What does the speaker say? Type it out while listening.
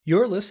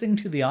You're listening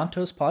to the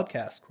Ontos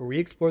Podcast, where we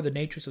explore the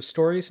natures of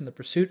stories in the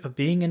pursuit of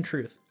being and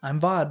truth.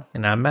 I'm Vod.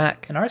 And I'm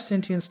Mac. And our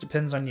sentience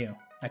depends on you.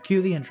 Now cue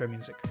the intro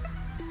music.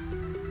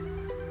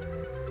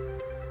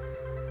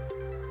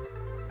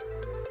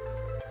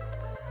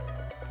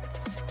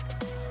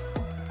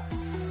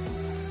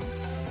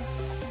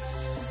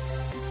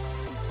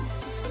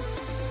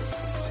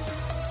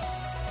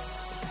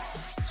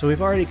 So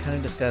we've already kind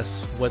of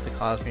discussed what the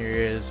Cosmere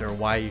is or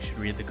why you should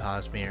read the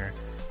Cosmere.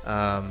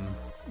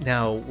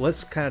 Now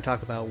let's kind of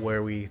talk about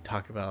where we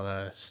talked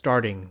about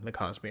starting the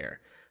Cosmere.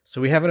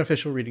 So we have an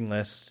official reading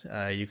list.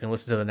 You can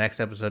listen to the next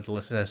episode to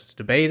listen to us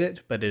debate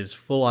it, but it is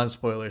full on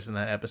spoilers in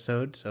that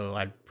episode. So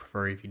I'd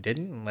prefer if you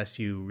didn't, unless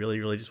you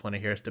really just want to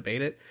hear us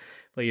debate it.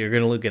 But you're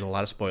going to get a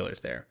lot of spoilers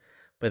there.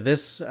 But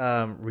this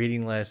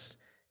reading list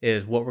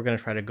is what we're going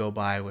to try to go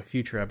by with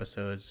future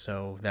episodes,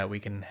 so that we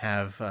can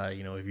have,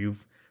 if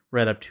you've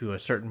read up to a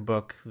certain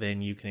book,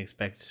 then you can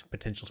expect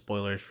potential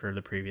spoilers for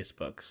the previous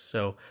books.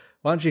 So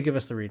why don't you give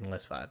us the reading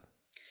list, Vod?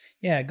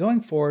 Yeah,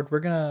 going forward, we're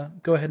going to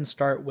go ahead and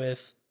start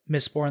with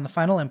Mistborn, the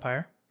Final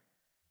Empire,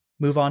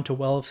 move on to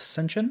Well of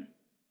Ascension,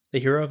 The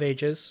Hero of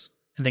Ages,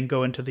 and then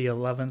go into the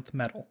 11th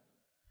Metal.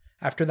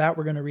 After that,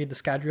 we're going to read the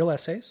Scadrial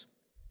Essays,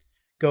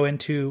 go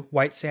into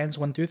White Sands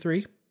 1 through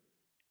 3,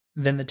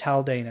 then the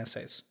Tal'Dain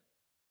Essays.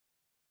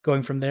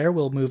 Going from there,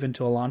 we'll move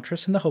into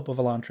Elantris and the Hope of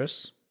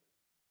Elantris,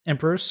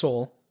 Emperor's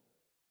Soul,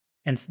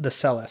 and the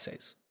Cell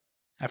Essays.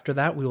 After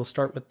that, we will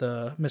start with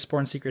the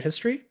Mistborn Secret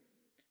History,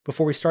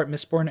 before we start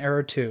Mistborn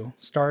Era 2,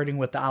 starting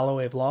with the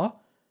Alloy of Law,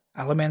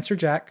 Allomancer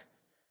Jack,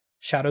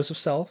 Shadows of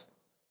Self,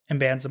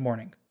 and Bands of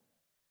Mourning.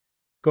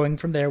 Going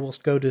from there, we'll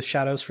go to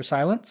Shadows for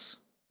Silence,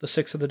 The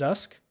Six of the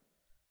Dusk,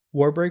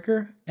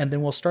 Warbreaker, and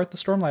then we'll start the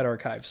Stormlight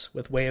Archives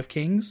with Way of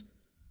Kings,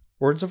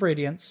 Words of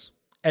Radiance,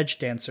 Edge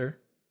Dancer,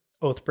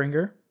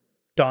 Oathbringer,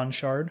 Dawn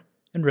Shard,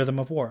 and Rhythm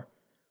of War.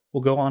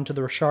 We'll go on to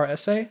the Rashar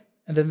Essay,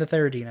 and then the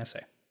Theradine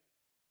Essay.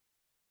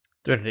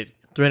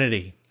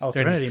 Threnody. Oh,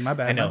 Threnody, my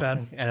bad. I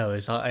know.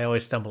 I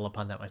always stumble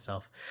upon that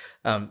myself.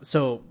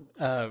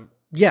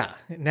 Yeah.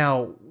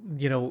 Now,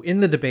 in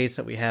the debates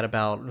that we had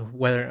about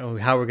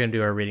how we're going to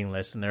do our reading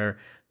list, and there are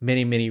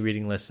many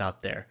reading lists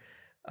out there.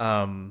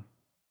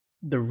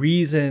 The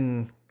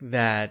reason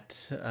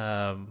that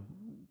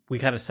we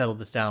kind of settled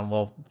this down,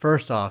 well,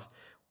 first off,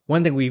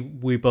 one thing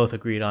we both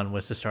agreed on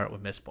was to start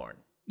with Mistborn.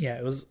 Yeah,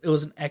 it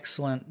was an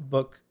excellent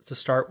book to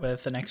start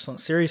with, an excellent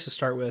series to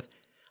start with.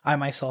 I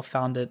myself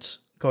found it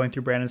going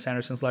through Brandon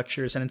Sanderson's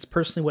lectures, and it's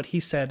personally what he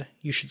said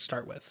you should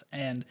start with.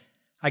 And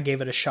I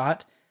gave it a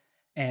shot,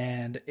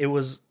 and it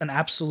was an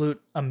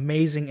absolute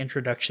amazing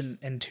introduction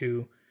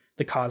into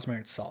the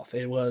Cosmere itself.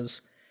 It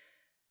was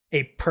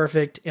a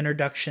perfect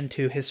introduction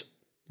to his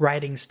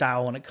writing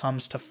style when it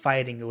comes to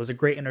fighting. It was a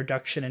great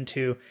introduction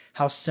into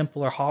how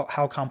simple or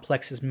how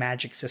complex his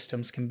magic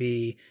systems can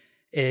be.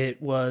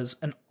 It was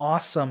an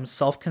awesome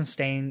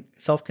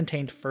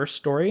self-contained first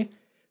story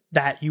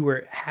that you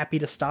were happy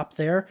to stop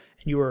there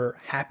and you were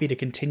happy to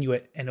continue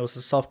it. And it was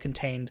a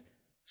self-contained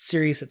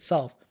series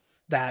itself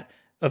that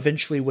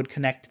eventually would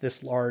connect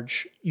this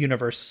large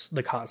universe,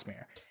 the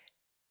Cosmere.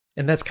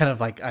 And that's kind of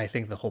like, I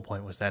think the whole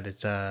point was that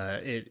it's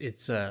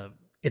a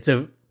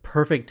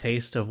perfect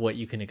taste of what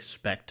you can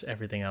expect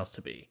everything else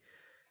to be.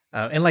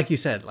 And like you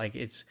said, like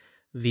it's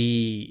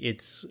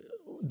the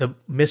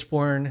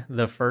Mistborn,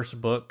 the first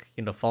book,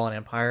 Fallen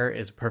Empire,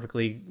 is a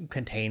perfectly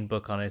contained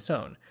book on its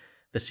own.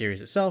 The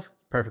series itself,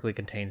 perfectly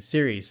contained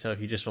series. So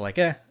if you just are like,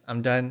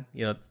 I'm done,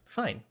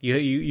 fine.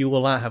 You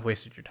will not have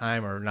wasted your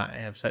time or not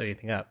have set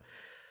anything up.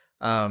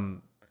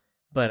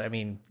 But I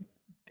mean,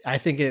 I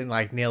think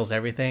it nails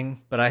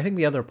everything. But I think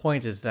the other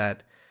point is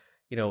that,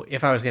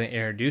 if I was going to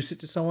introduce it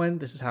to someone,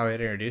 this is how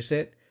I'd introduce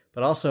it.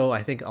 But also,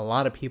 I think a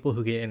lot of people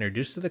who get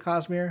introduced to the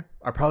Cosmere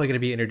are probably going to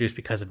be introduced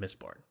because of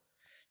Mistborn.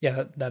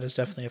 Yeah, that is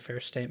definitely a fair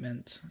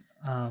statement.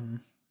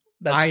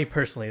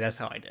 That's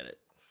how I did it.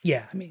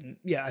 Yeah, I mean,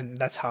 yeah, and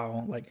that's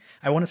how,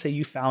 I want to say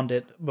you found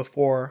it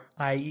before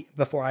I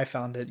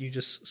found it. You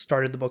just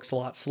started the books a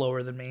lot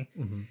slower than me.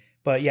 Mm-hmm.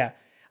 But yeah,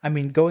 I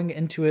mean, going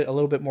into it a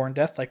little bit more in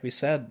depth, like we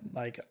said,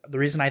 the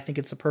reason I think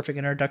it's a perfect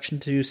introduction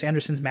to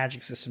Sanderson's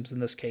magic systems in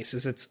this case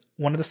is it's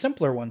one of the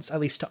simpler ones, at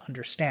least to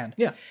understand.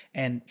 Yeah.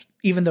 And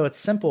even though it's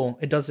simple,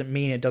 it doesn't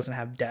mean it doesn't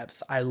have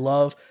depth. I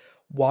love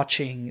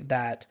watching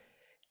that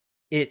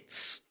it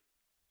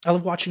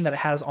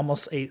has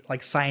almost a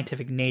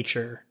scientific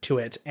nature to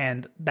it,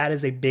 and that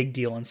is a big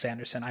deal in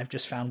Sanderson. I've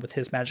just found with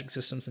his magic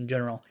systems in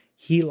general,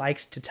 he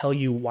likes to tell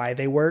you why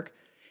they work,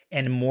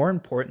 and more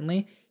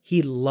importantly,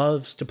 he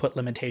loves to put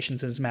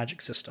limitations in his magic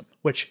system,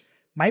 which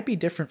might be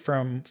different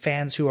from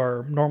fans who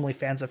are normally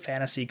fans of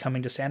fantasy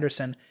coming to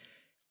Sanderson.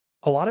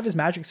 A lot of his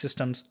magic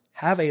systems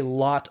have a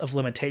lot of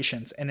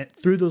limitations, and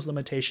through those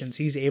limitations,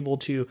 he's able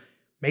to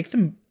make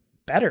them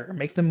better,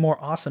 make them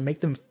more awesome, make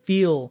them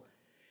feel.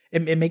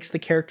 It makes the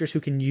characters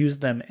who can use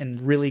them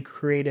in really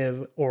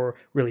creative or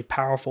really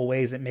powerful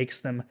ways, it makes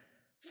them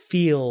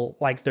feel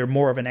like they're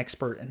more of an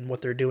expert in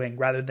what they're doing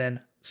rather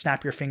than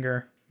snap your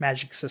finger,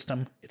 magic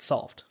system, it's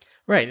solved.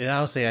 Right, and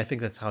honestly, I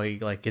think that's how he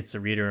like gets the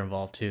reader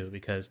involved too,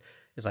 because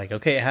it's like,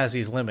 okay, it has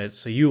these limits,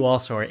 so you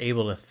also are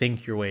able to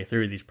think your way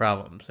through these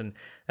problems, and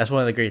that's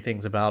one of the great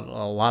things about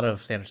a lot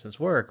of Sanderson's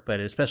work, but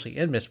especially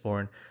in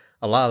Mistborn,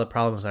 a lot of the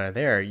problems that are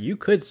there, you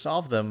could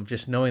solve them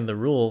just knowing the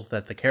rules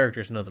that the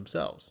characters know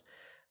themselves.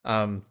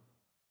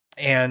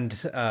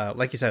 And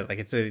like you said, like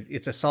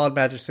it's a solid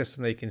magic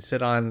system that you can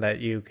sit on, that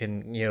you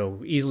can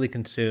easily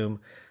consume.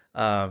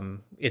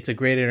 It's a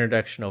great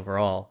introduction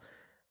overall.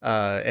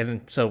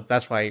 And so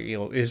that's why it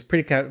was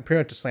pretty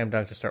much a slam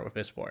dunk to start with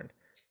Mistborn.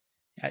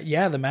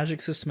 Yeah, the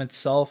magic system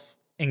itself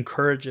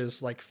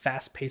encourages like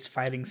fast-paced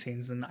fighting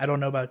scenes, and I don't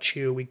know about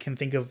you, we can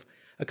think of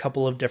a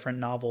couple of different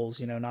novels,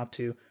 not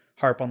to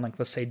harp on, like,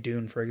 let's say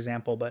Dune, for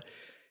example, but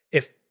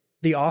if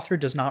the author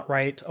does not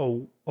write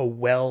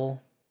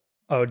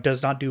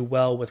does not do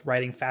well with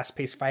writing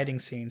fast-paced fighting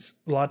scenes,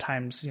 a lot of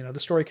times, the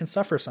story can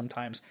suffer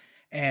sometimes.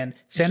 And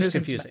Sanderson's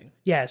confusing.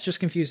 Yeah, it's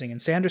just confusing.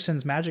 And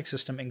Sanderson's magic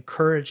system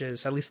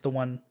encourages, at least the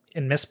one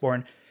in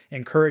Mistborn,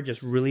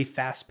 encourages really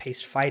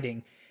fast-paced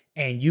fighting,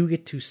 and you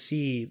get to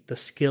see the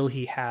skill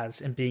he has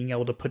in being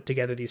able to put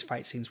together these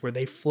fight scenes where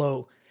they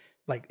flow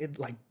like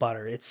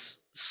butter. It's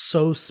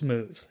so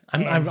smooth.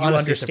 I'm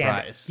honestly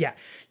surprised. Yeah,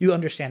 you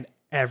understand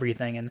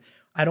everything, and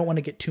I don't want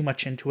to get too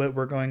much into it.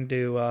 We're going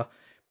to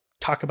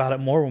talk about it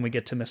more when we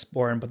get to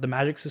Mistborn, but the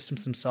magic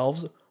systems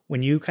themselves,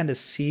 when you kind of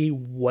see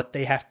what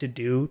they have to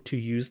do to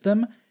use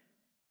them,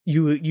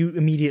 you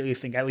immediately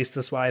think, at least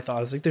that's what I thought.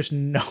 I was like, there's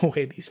no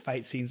way these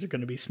fight scenes are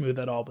going to be smooth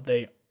at all, but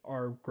they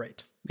are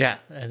great. Yeah,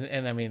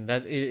 and I mean,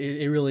 that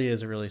it really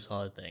is a really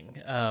solid thing.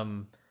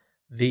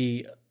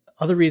 The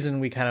other reason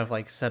we kind of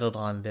like settled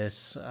on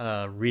this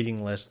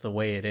reading list the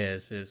way it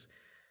is,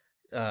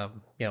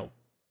 in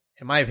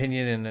my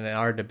opinion and in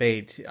our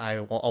debate, I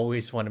will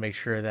always want to make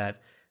sure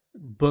that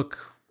book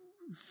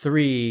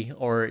 3,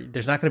 or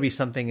there's not going to be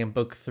something in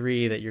book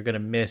 3 that you're going to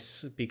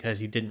miss because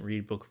you didn't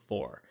read book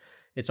 4.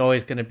 It's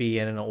always going to be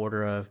in an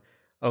order of,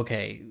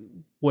 okay,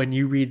 when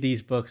you read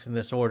these books in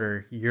this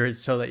order,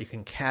 so that you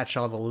can catch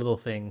all the little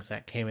things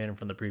that came in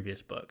from the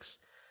previous books.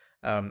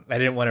 I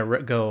didn't want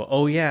to go,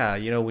 oh yeah,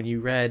 when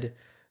you read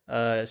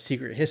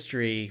Secret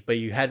History, but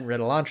you hadn't read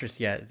Elantris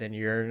yet, then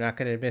you're not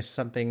going to miss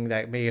something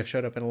that may have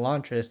showed up in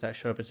Elantris that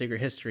showed up in Secret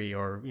History,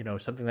 or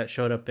something that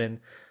showed up in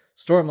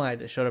Stormlight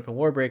that showed up in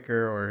Warbreaker,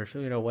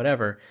 or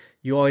whatever.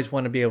 You always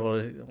want to be able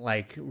to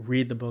like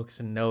read the books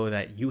and know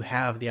that you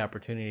have the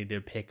opportunity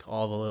to pick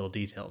all the little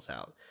details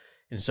out.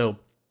 And so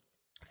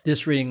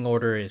this reading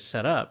order is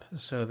set up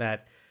so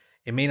that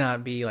it may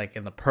not be like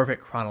in the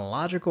perfect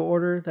chronological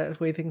order, that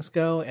way things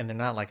go, and they're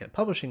not like in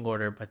publishing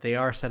order, but they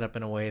are set up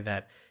in a way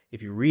that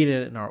if you read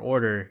it in our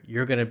order,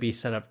 you're going to be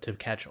set up to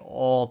catch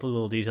all the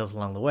little details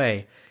along the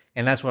way.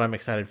 And that's what I'm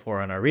excited for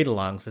on our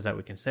read-alongs, is that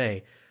we can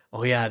say,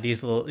 oh yeah,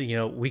 these little,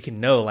 we can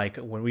know, like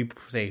when we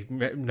say,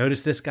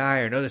 notice this guy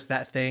or notice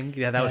that thing,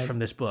 that was from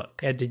this book.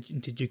 Yeah,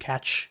 did you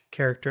catch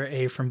character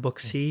A from book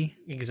C?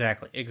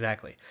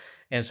 Exactly.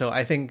 And so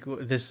I think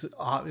this is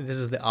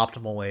the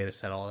optimal way to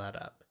set all that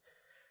up.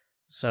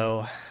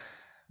 So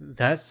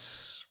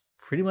that's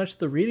pretty much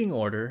the reading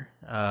order.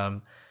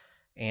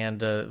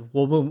 And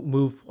we'll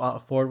move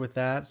forward with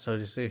that. So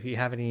just if you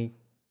have any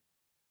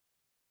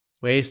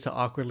ways to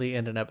awkwardly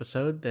end an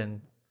episode,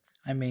 then...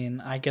 I mean,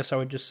 I guess I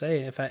would just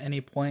say, if at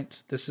any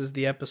point this is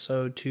the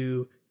episode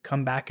to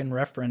come back and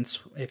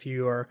reference, if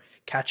you are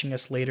catching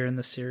us later in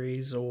the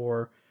series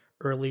or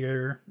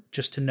earlier,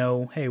 just to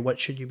know, hey, what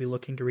should you be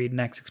looking to read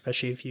next,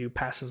 especially if you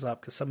pass us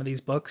up, because some of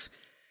these books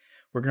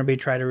we're going to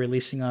try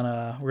releasing on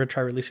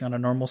a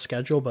normal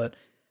schedule, but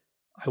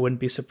I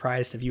wouldn't be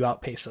surprised if you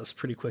outpace us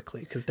pretty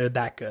quickly, because they're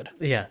that good.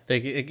 Yeah,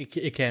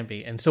 it can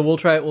be. And so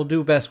we'll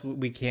do best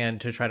we can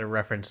to try to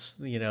reference,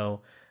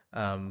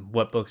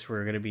 what books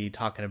we're going to be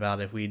talking about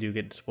if we do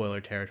get into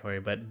spoiler territory,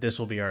 but this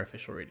will be our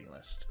official reading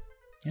list.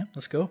 Yeah,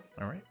 let's go.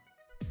 All right.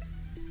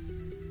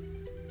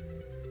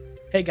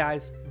 Hey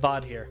guys,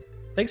 Vod here.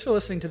 Thanks for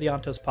listening to the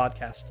Ontos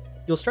podcast.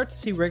 You'll start to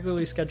see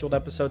regularly scheduled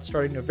episodes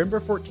starting November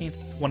 14th,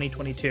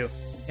 2022.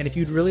 And if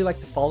you'd really like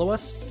to follow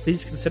us,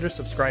 please consider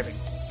subscribing.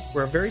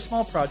 We're a very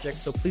small project,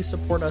 so please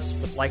support us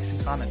with likes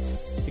and comments,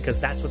 because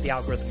that's what the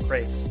algorithm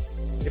craves.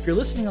 If you're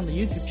listening on the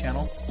YouTube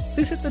channel,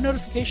 please hit the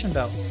notification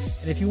bell.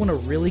 And if you want to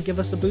really give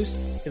us a boost,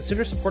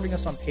 consider supporting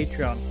us on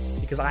Patreon,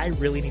 because I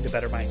really need a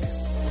better mic.